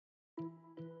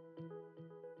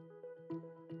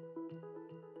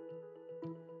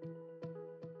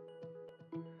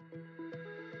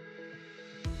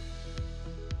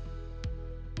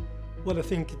Well, I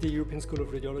think the European School of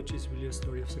Radiology is really a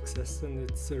story of success, and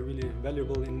it's really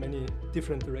valuable in many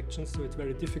different directions, so it's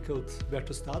very difficult where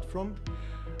to start from.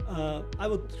 I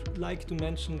would like to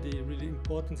mention the really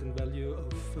importance and value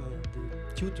of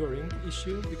the tutoring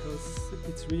issue, because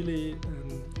it's really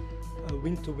a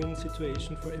win-to-win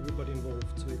situation for everybody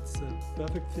involved. So it's a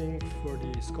perfect thing for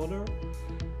the scholar,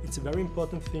 it's a very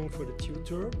important thing for the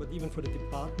tutor, but even for the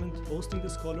department hosting the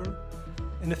scholar.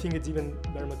 And I think it's even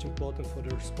very much important for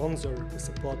the sponsor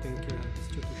supporting this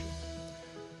tutorship.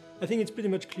 I think it's pretty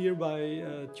much clear why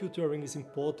tutoring is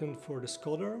important for the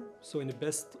scholar. So in the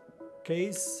best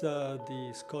case,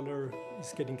 the scholar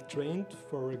is getting trained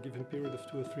for a given period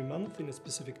of 2 or 3 months in a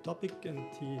specific topic, and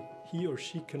he or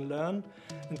she can learn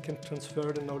and can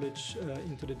transfer the knowledge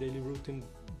into the daily routine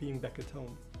being back at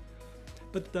home.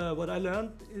 But what I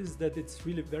learned is that it's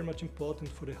really very much important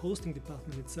for the hosting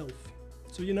department itself.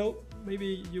 So, you know,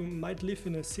 maybe you might live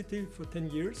in a city for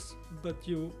 10 years, but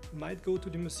you might go to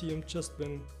the museum just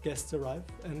when guests arrive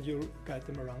and you guide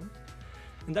them around.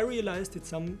 And I realized it's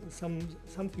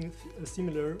something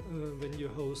similar when you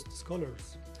host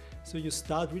scholars. So you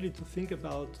start really to think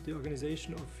about the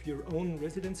organization of your own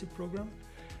residency program,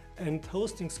 and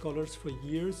hosting scholars for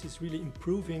years is really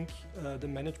improving the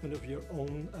management of your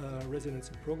own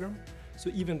residency program. So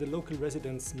even the local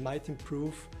residents might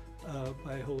improve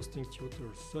by hosting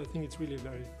tutors. So I think it's really a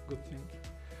very good thing.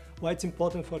 Why it's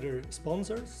important for the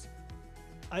sponsors?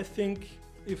 I think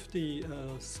if the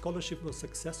scholarship was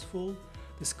successful,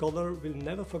 the scholar will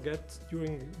never forget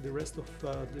during the rest of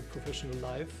the professional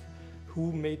life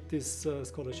who made this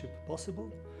scholarship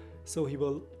possible. So he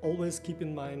will always keep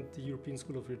in mind the European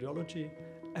School of Radiology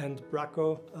and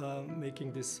BRACO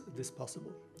making this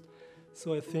possible.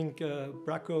 So I think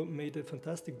BRACO made a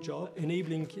fantastic job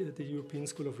enabling the European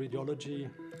School of Radiology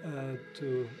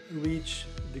to reach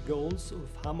the goals of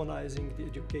harmonizing the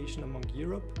education among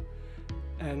Europe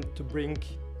and to bring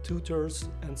tutors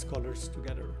and scholars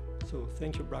together. So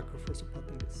thank you, BRACO, for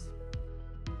supporting this.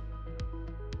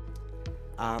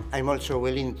 I'm also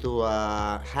willing to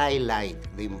highlight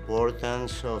the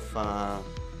importance of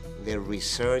the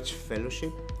research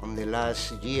fellowship. On the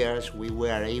last years, we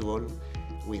were able,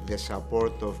 with the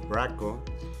support of BRACO,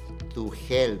 to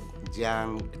help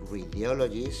young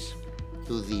radiologists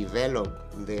to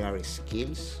develop their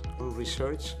skills on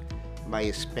research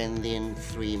by spending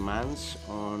 3 months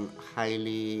on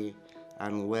highly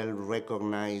and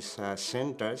well-recognized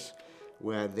centers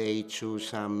where they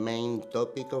choose a main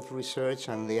topic of research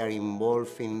and they are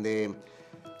involved in the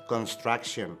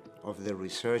construction of the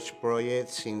research project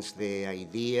since the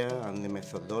idea and the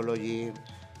methodology,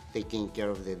 taking care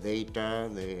of the data,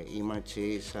 the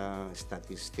images,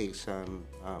 statistics, and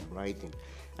writing.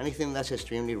 And I think that's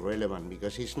extremely relevant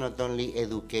because it's not only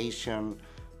education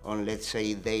on, let's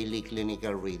say, daily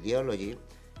clinical radiology,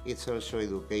 it's also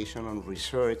education on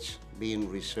research, being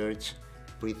research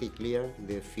pretty clear,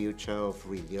 the future of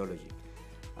radiology.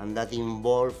 And that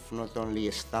involves not only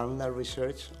standard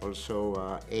research,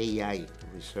 also AI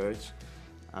research,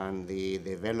 and the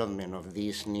development of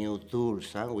these new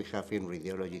tools we have in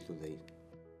radiology today.